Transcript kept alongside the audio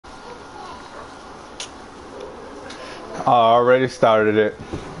I already started it.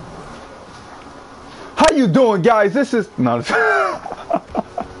 How you doing, guys? This is no. That's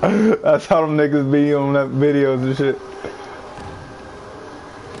how them niggas be on that videos and shit.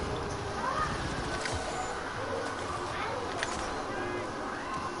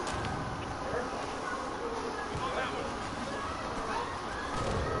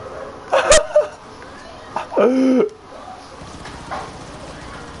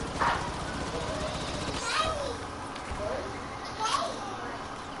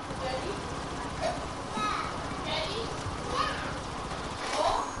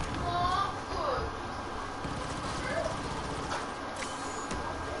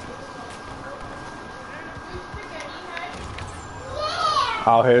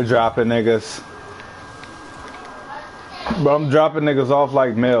 Out here dropping niggas. But I'm dropping niggas off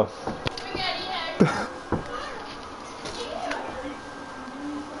like mail.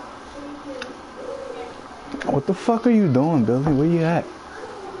 What the fuck are you doing, Billy? Where you at?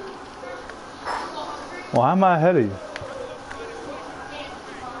 Why am I ahead of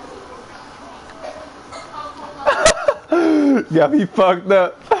you? Got me fucked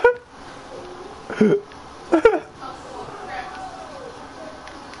up.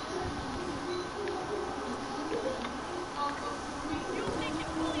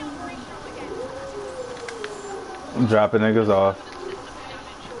 I'm dropping niggas off.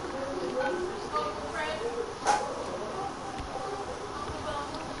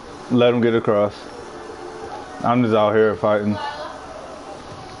 Let them get across. I'm just out here fighting.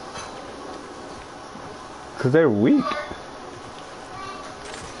 Cause they're weak.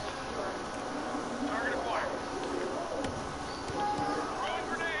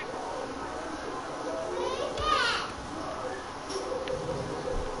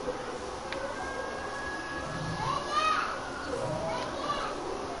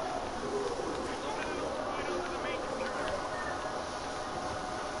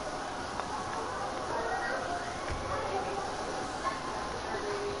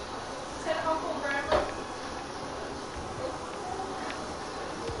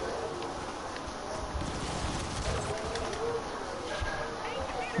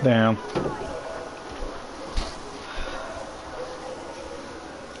 Damn.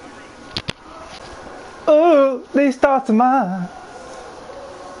 Oh, these thoughts of mine.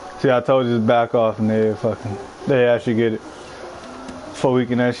 See, I told you to back off and they actually get it. Before we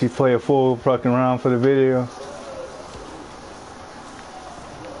can actually play a full fucking round for the video.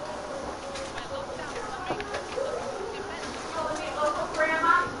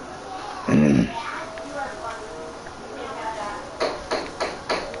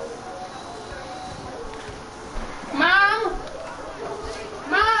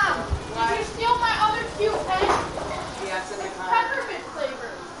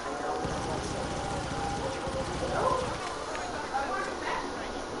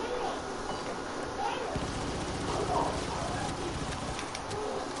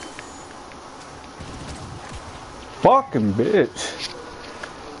 Fucking bitch.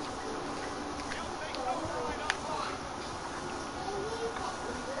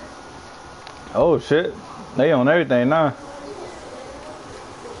 Oh shit. They on everything now.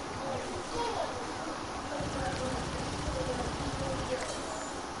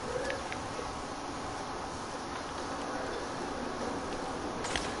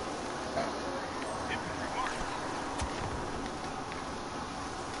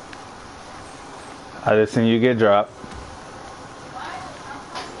 I just seen you get dropped.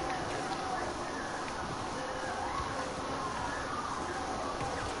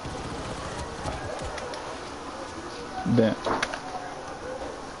 Damn.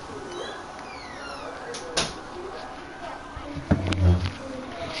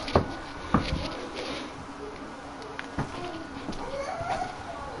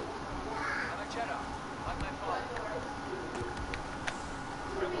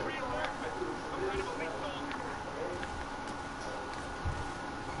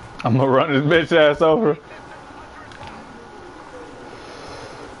 I'm gonna run this bitch ass over.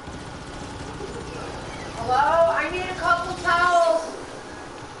 Hello? I need a couple towels.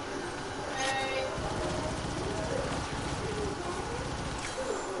 Okay.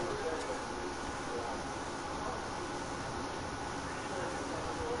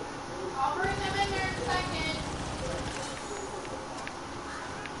 I'll bring them in there in a second.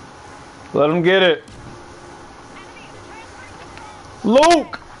 Let him get it.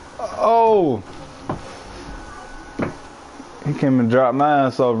 Luke! Oh! He came and dropped my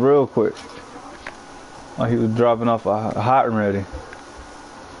ass off real quick. Like he was dropping off a hot and ready.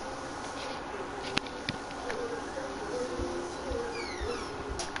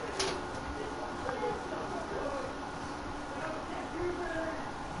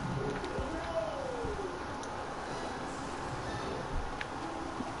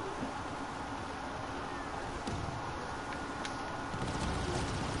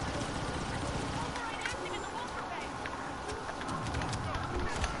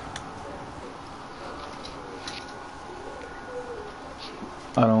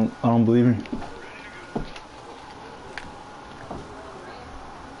 I don't believe him.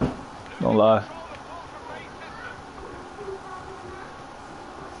 Don't lie.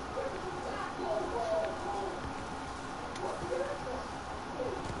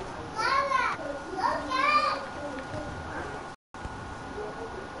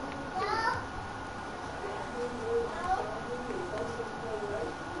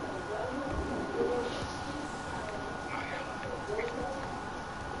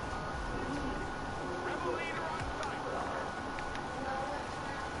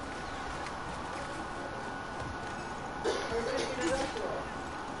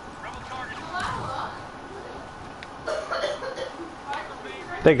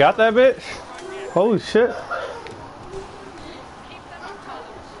 They got that bitch? Holy shit.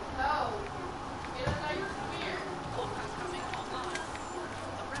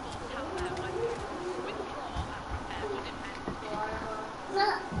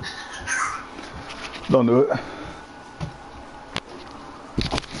 Don't do it.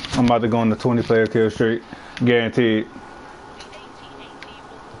 I'm about to go on the 20-player kill streak. Guaranteed.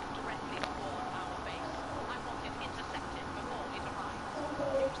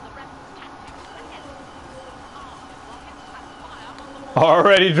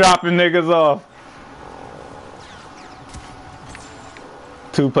 Already dropping niggas off.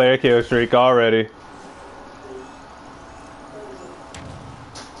 2-player kill streak already.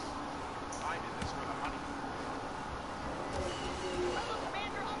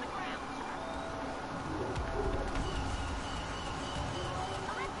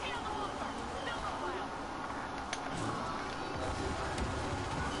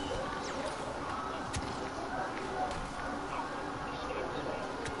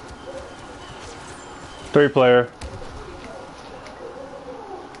 Three-player.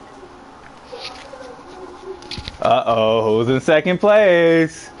 Uh-oh, who's in second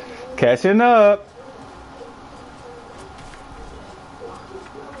place? Catching up.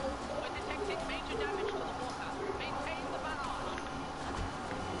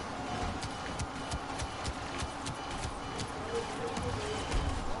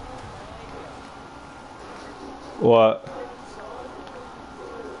 What?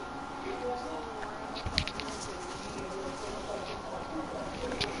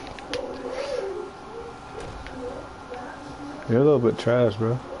 You're a little bit trash,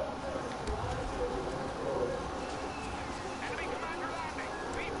 bro.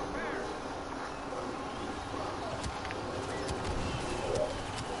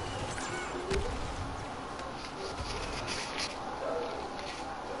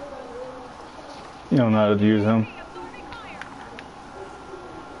 You don't know how to use him.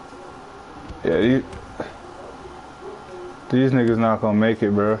 Yeah, these niggas not gonna make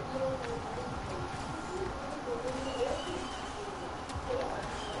it, bro.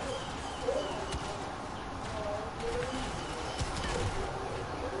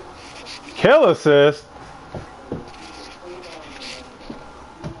 Kill assist.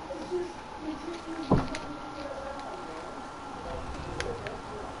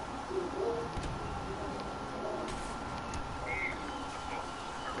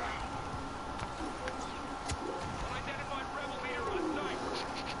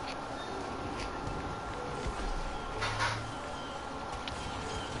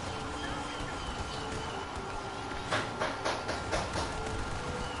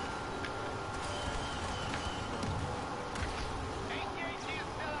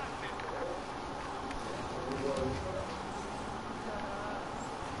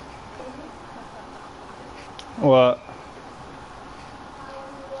 What?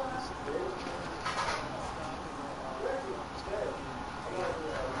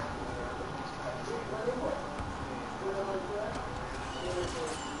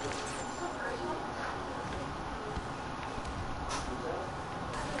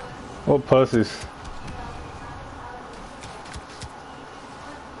 What pussies?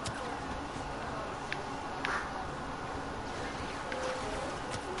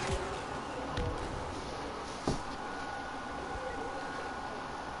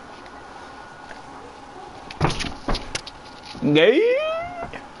 Gay?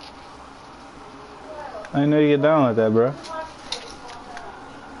 I didn't know you get down like that, bro.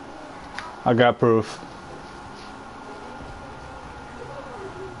 I got proof.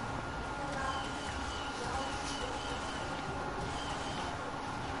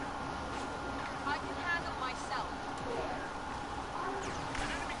 I can handle myself.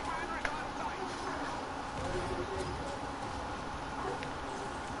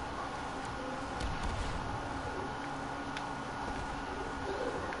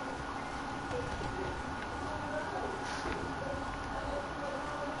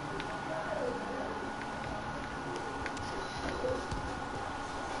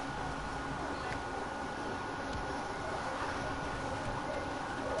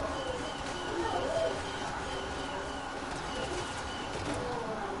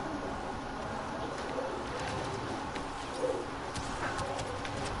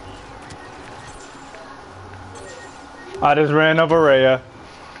 I just ran over Raya.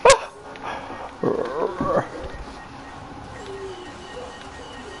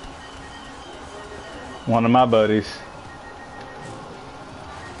 One of my buddies.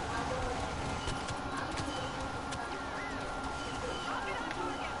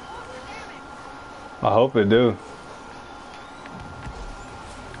 I hope it do.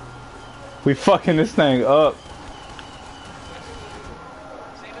 We fucking this thing up.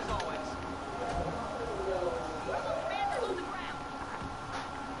 Same as always.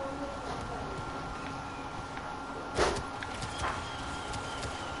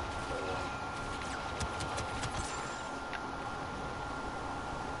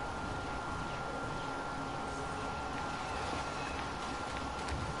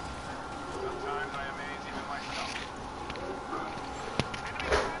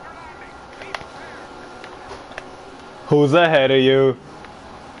 'Who's ahead of you?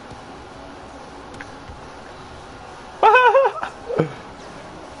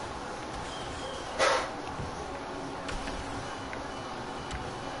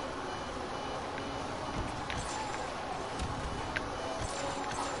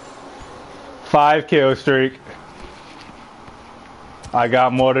 Five kill streak. I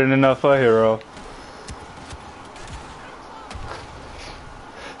got more than enough for a hero.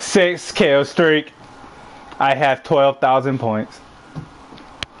 6 kill streak. I have 12,000 points.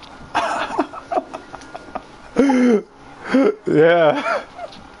 Yeah.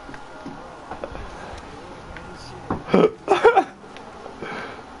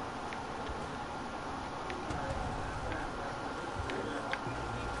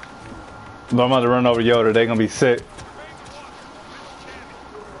 But I'm about to run over Yoda. They gonna be sick.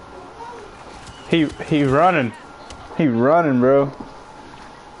 He running. He running, bro.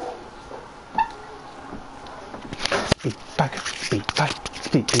 Speed bike, speed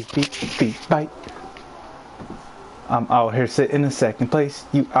bike, speed bike. I'm out here sitting in second place.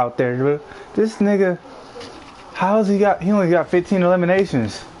 You out there, bro. This nigga, how's he got? He only got 15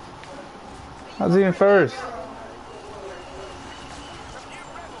 eliminations. How's he in first?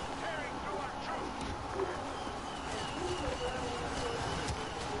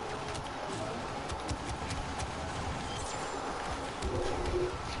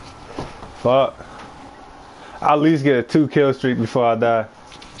 Fuck. I'll at least get a 2 kill streak before I die.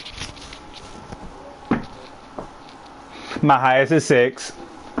 My highest is 6.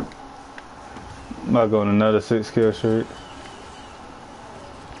 I'm about to go on another 6 kill streak.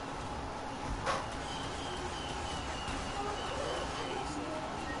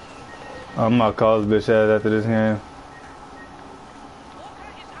 I'm gonna call this bitch ass after this game.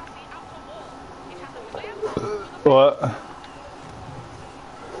 What?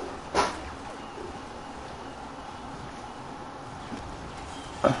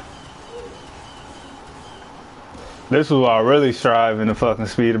 This is why I really strive in the fucking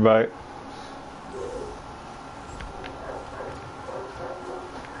speeder bike.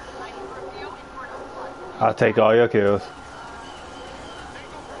 I'll take all your kills.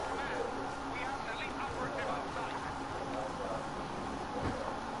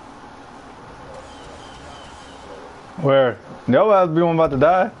 Where? No, I was being about to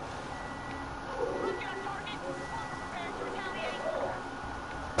die.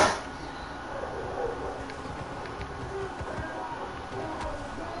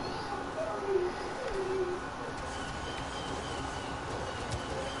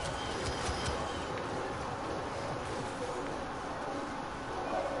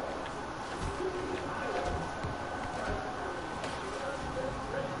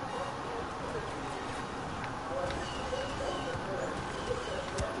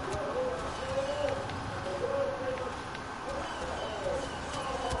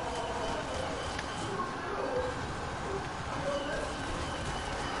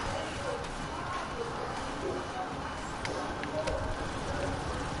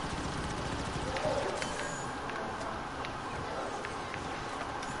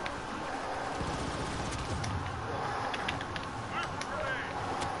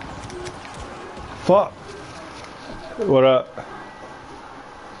 Fuck. What up?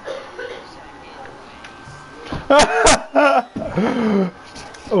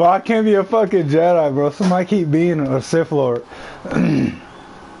 Well, I can't be a fucking Jedi, bro. Somebody keep being a Sith Lord.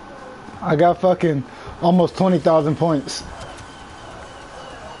 I got fucking almost 20,000 points.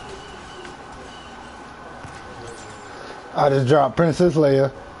 I just dropped Princess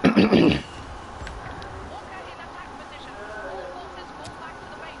Leia.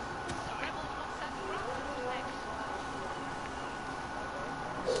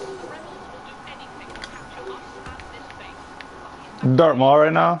 Dark Maul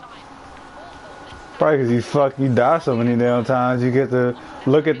right now. Probably because you die so many damn times, you get to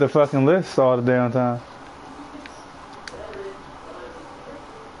look at the fucking list all the damn time.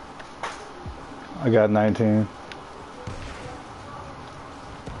 I got 19.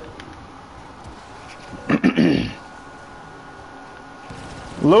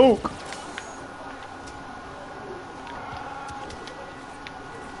 Luke!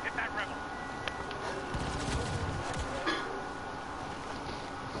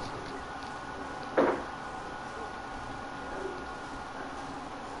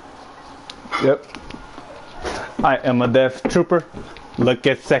 Yep. I am a death trooper. Look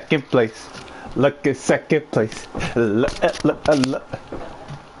at second place. Look at second place. Look.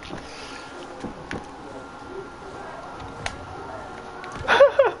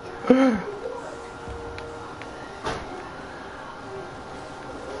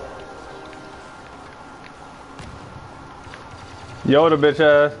 Yoda bitch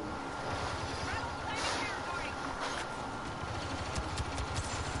ass.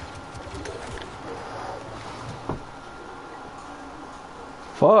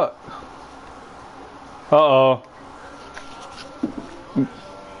 Fuck. Uh-oh.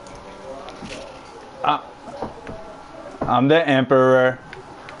 I'm the emperor.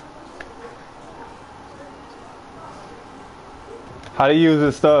 How do you use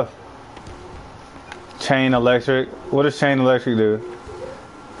this stuff? Chain electric. What does chain electric do?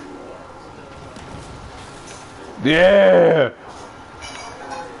 Yeah!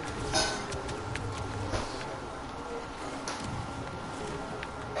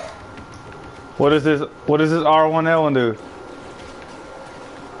 What does this R1L1 do?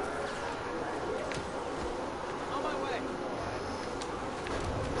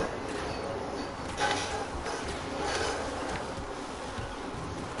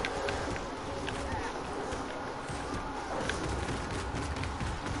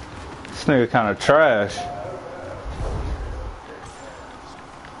 This nigga kinda trash.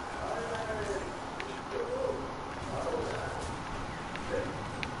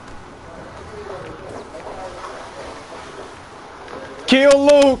 Kill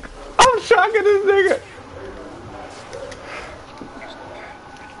Luke! I'm shocking this nigga!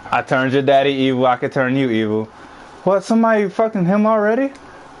 I turned your daddy evil, I could turn you evil. What, somebody fucking him already?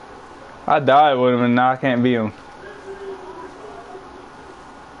 I died with him and now I can't be him.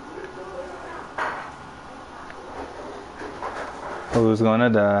 Who's gonna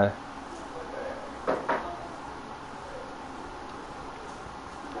die?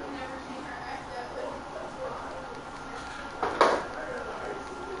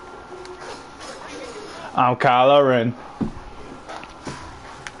 I'm Kylo Ren.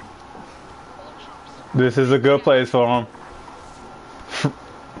 This is a good place for him.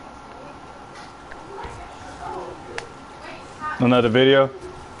 Another video.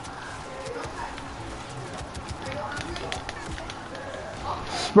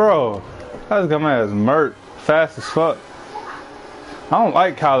 Bro, that's coming as murk fast as fuck. I don't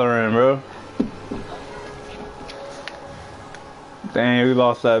like Kylo Ren, bro. Dang, we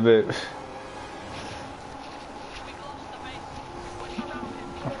lost that bitch.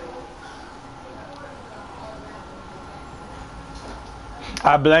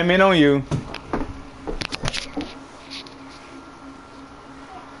 I blame it on you.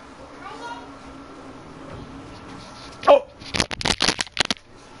 Oh!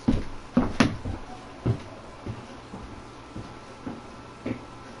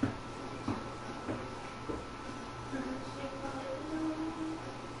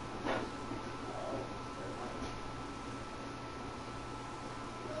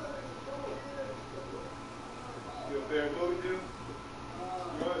 You a fair movie, dude?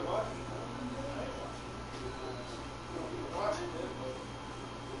 You always watch?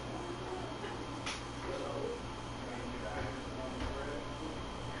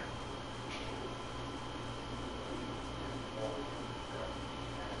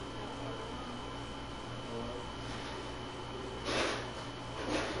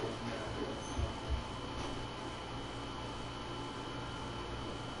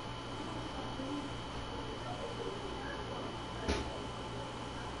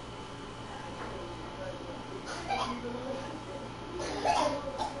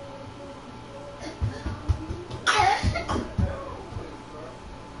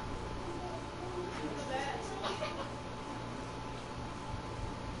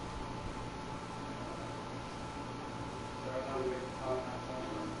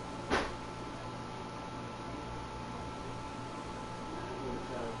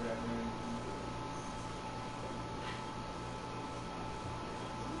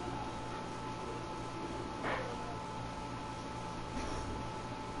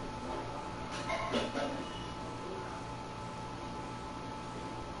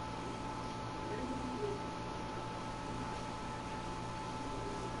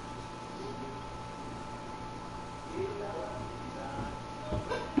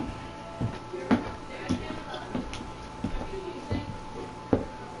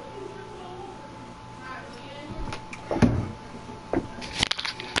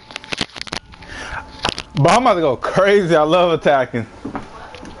 But I'm about to go crazy. I love attacking.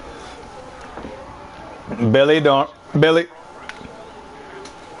 Billy, don't. Billy.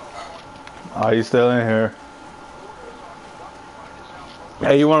 Are you still in here?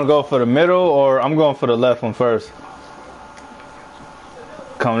 Hey, you want to go for the middle or I'm going for the left one first?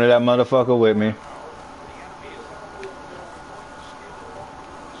 Come to that motherfucker with me.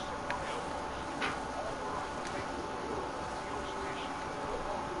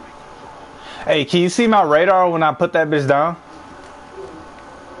 Hey, can you see my radar when I put that bitch down?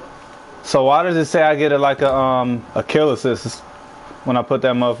 So why does it say I get a kill assist when I put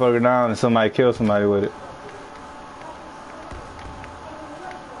that motherfucker down and somebody kills somebody with it?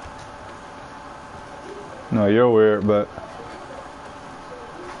 No, you're weird, but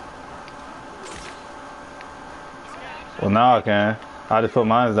well now I can. I just put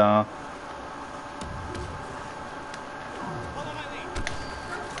mine down.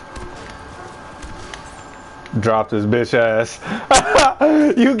 Drop this bitch ass.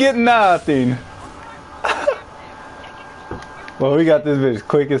 You get nothing. Well, we got this bitch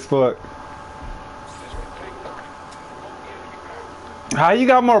quick as fuck. How you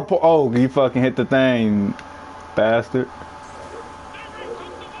got more oh, you fucking hit the thing, bastard.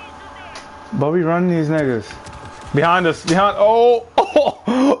 But we running these niggas. Behind us, behind, oh,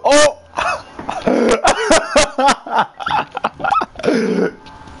 oh, oh.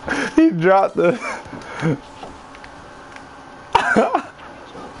 He dropped the...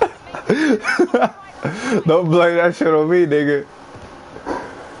 Don't blame that shit on me, nigga.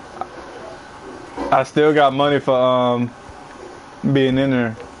 I still got money for being in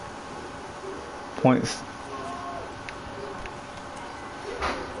there. Points.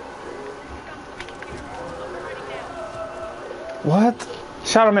 What?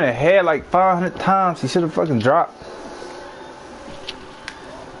 Shot him in the head like 500 times. He should have fucking dropped.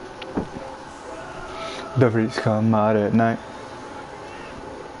 The freaks come out at night.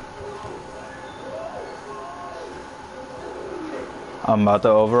 I'm about to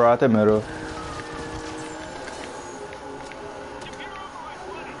override the middle.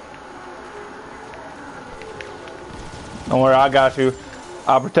 Don't worry, I got you.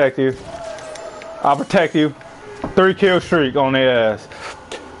 I'll protect you. I'll protect you. 3 kill streak on their ass.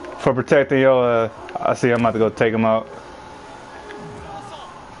 For protecting your I see I'm about to go take him out.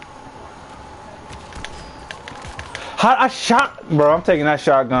 How I shot, bro, I'm taking that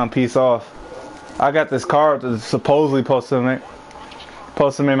shotgun piece off. I got this card that's supposedly supposed to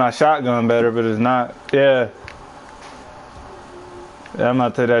make my shotgun better, but it's not. Yeah. I'm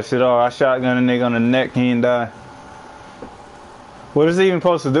gonna take that shit off. I shotgun a nigga on the neck, he ain't die. What is it even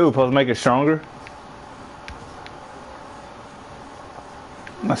supposed to do? Supposed to make it stronger?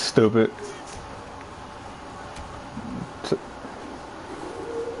 That's stupid.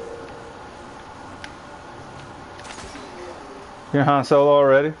 You're Han Solo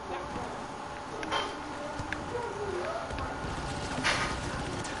already?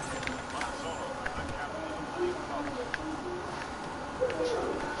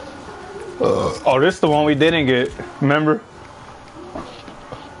 Oh, this is the one we didn't get. Remember?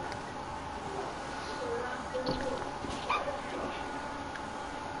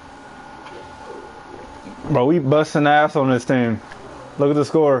 Bro, we busting ass on this team. Look at the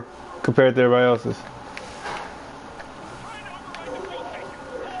score compared to everybody else's.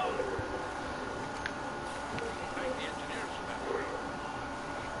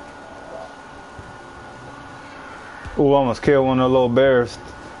 Ooh, almost killed one of the little bears.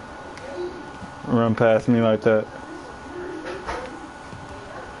 Run past me like that.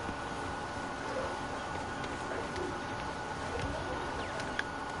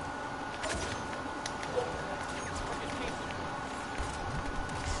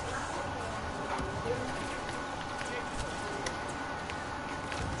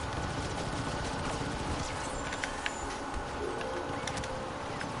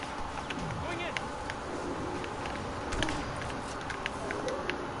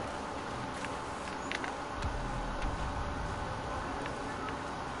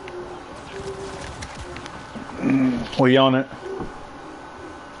 We on it.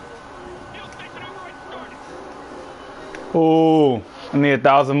 Ooh, I need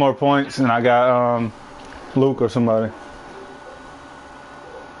 1,000 more points, and I got Luke or somebody.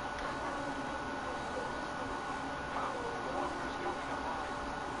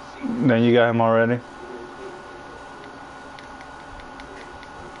 Then you got him already.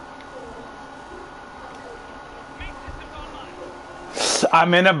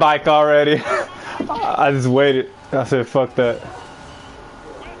 I'm in a bike already. I just waited. I said, fuck that.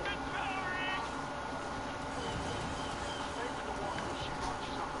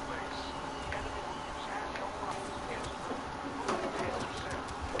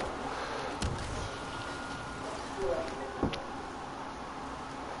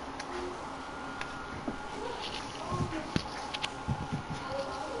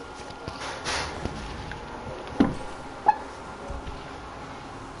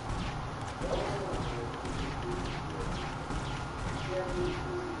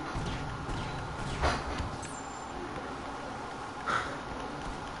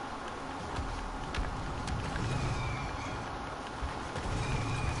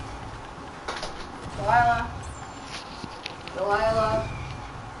 Delilah. Delilah.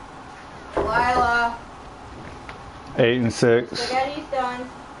 Delilah. 8 and 6. Spaghetti's done.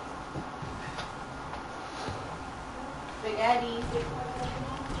 Spaghetti.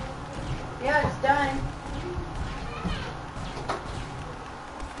 Yeah, it's done.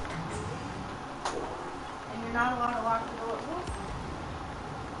 And you're not allowed to lock the door.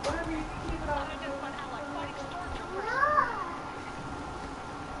 Whatever you keep it on.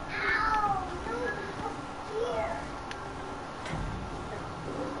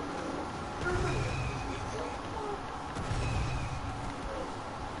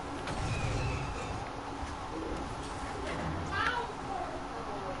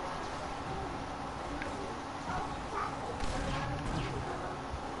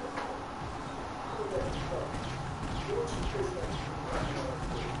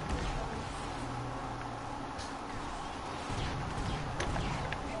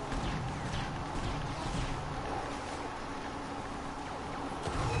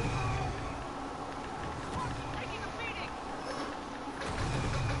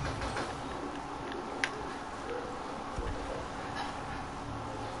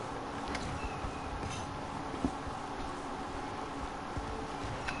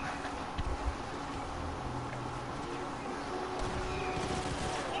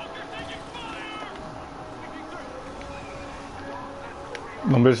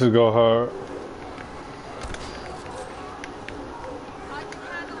 Them bitches go hard. I can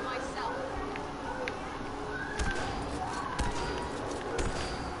handle myself.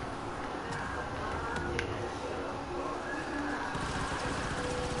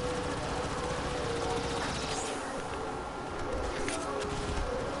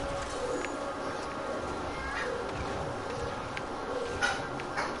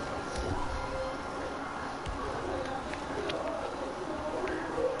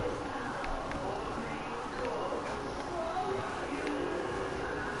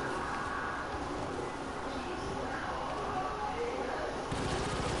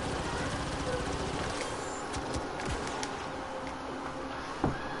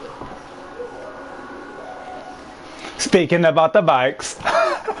 Speaking about the bikes.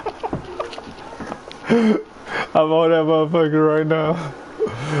 I'm on that motherfucker right now.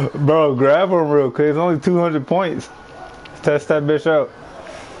 Bro, grab him real quick. It's only 200 points. Test that bitch out.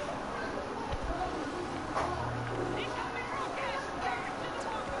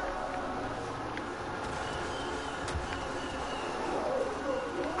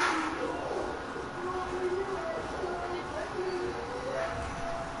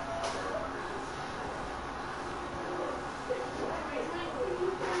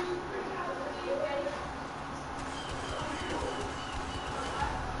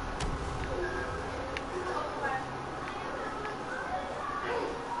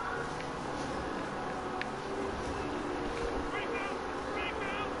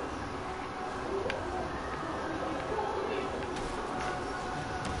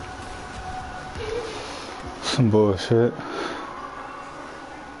 Some bullshit.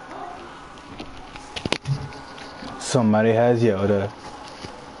 Somebody has Yoda.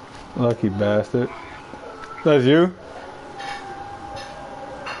 Lucky bastard. That's you?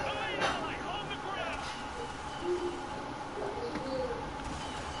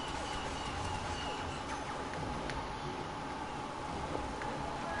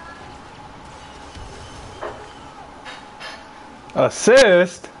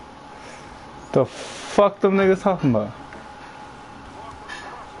 Assist? The fuck them niggas talking about?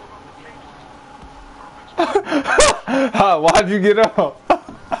 Why'd you get up?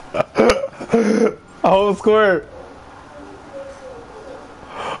 Whole square.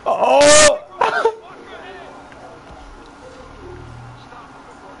 Oh!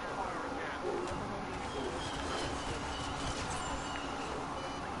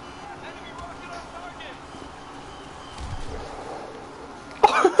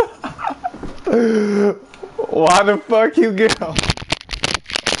 Why the fuck you get up?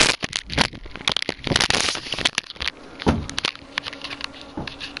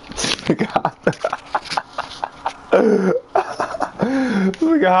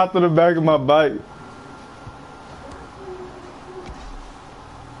 Look at hopped on the back of my bike.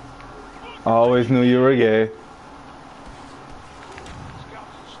 I always knew you were gay.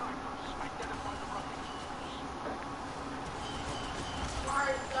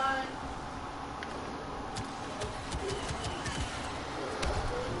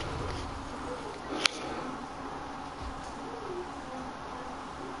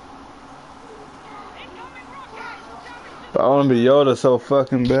 I wanna be Yoda so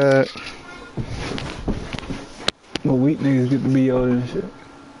fucking bad. Well, weak niggas get to be Yoda and shit.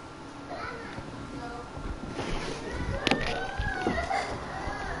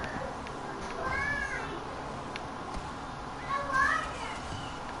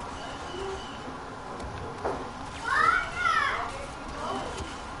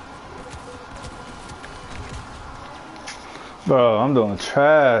 Bro, I'm doing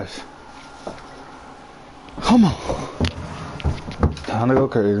trash. Come on. Time to go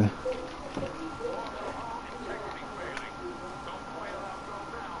crazy.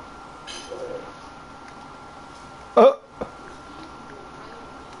 Oh.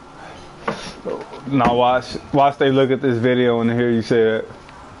 Now watch they look at this video and hear you say that.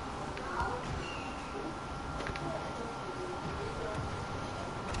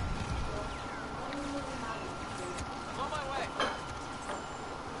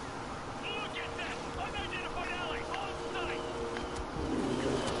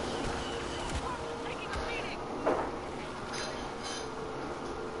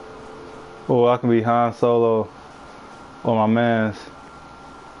 Oh, I can be Han Solo or my mans.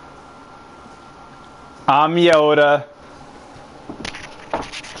 I'm Yoda.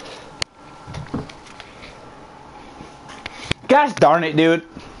 Gosh darn it, dude.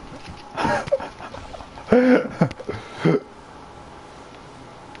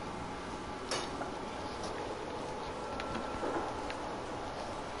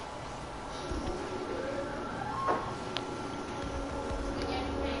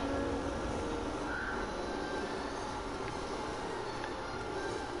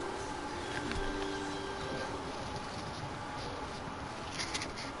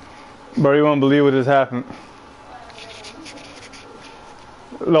 Bro, you won't believe what just happened.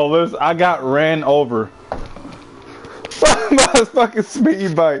 No, listen, I got ran over by a fucking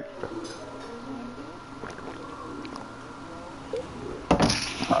speed bike.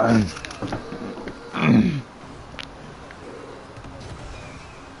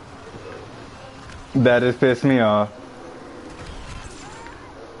 That just pissed me off.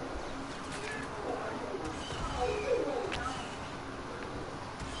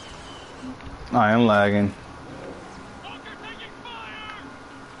 I am lagging.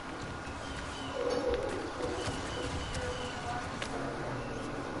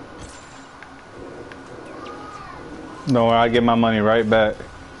 Don't worry, I get my money right back.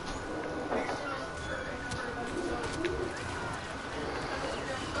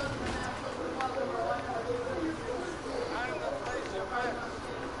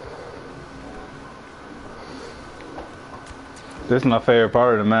 This is my favorite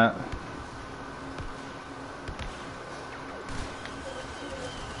part of the map.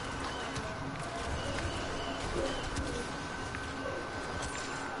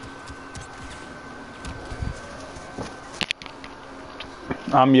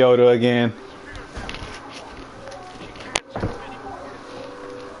 I'm Yoda again.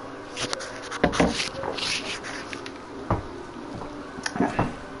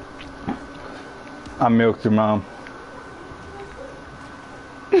 I milked your mom.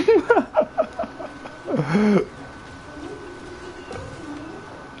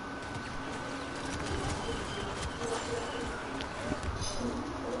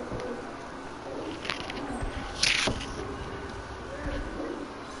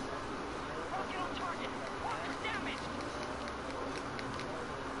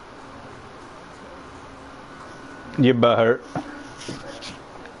 Your butt hurt.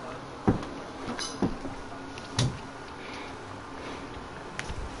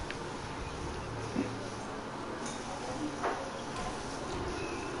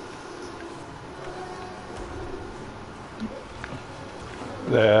 Yeah,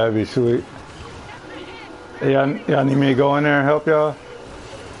 that'd be sweet. Y'all need me to go in there and help y'all?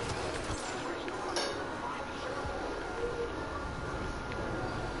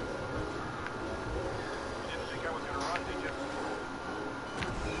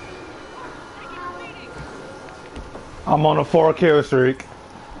 I'm on a 4-kill streak.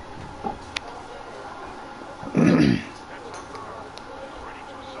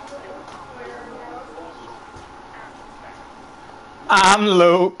 I'm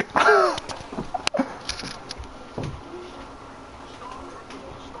Luke.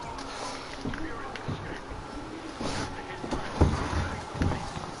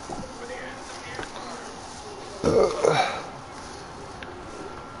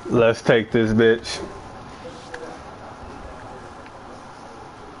 Let's take this bitch.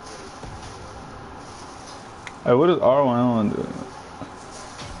 Hey, what is R1 doing?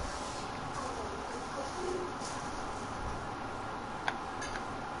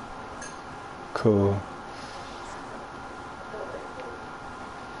 Cool.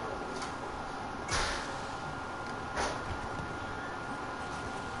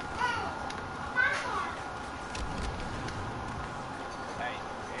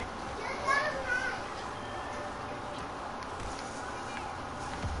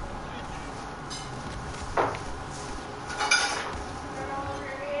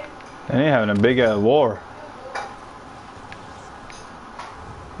 They ain't having a big ass war.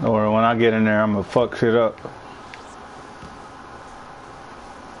 Or when I get in there, I'm gonna fuck shit up.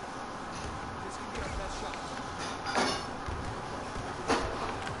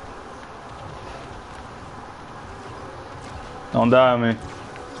 Don't die on me.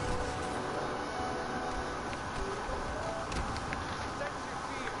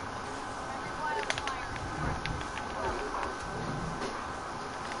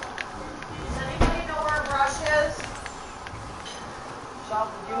 Does anybody know where a brush is?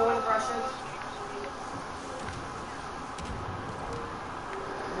 Shop, do you know where the brush is? You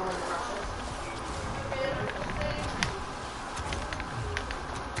know where the brush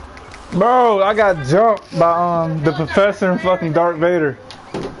is? Bro, I got jumped by the professor and fucking Darth Vader.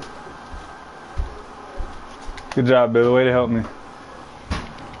 Good job, Billy. Way to help me.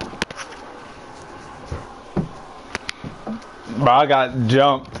 Bro, I got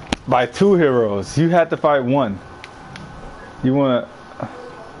jumped by 2 heroes. You had to fight 1. You wanna...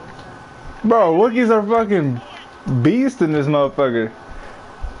 Bro, Wookiees are fucking beasts in this motherfucker.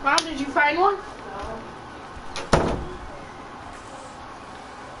 Mom, did you find one?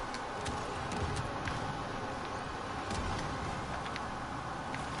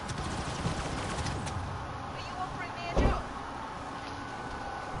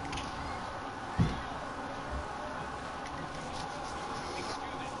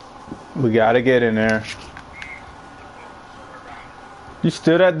 We gotta get in there. You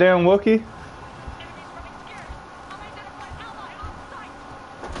still that damn Wookiee?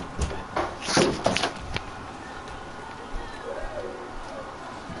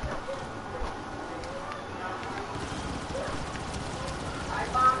 I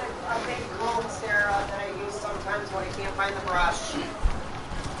found a big clone Sarah that I use sometimes when I can't find the brush.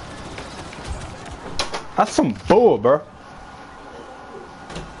 That's some bull, bro.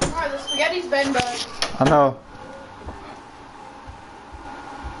 Alright, the spaghetti's been done. I know.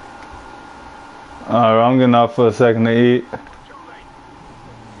 Alright, I'm getting off for a second to eat.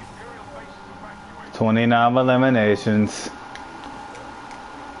 29 eliminations.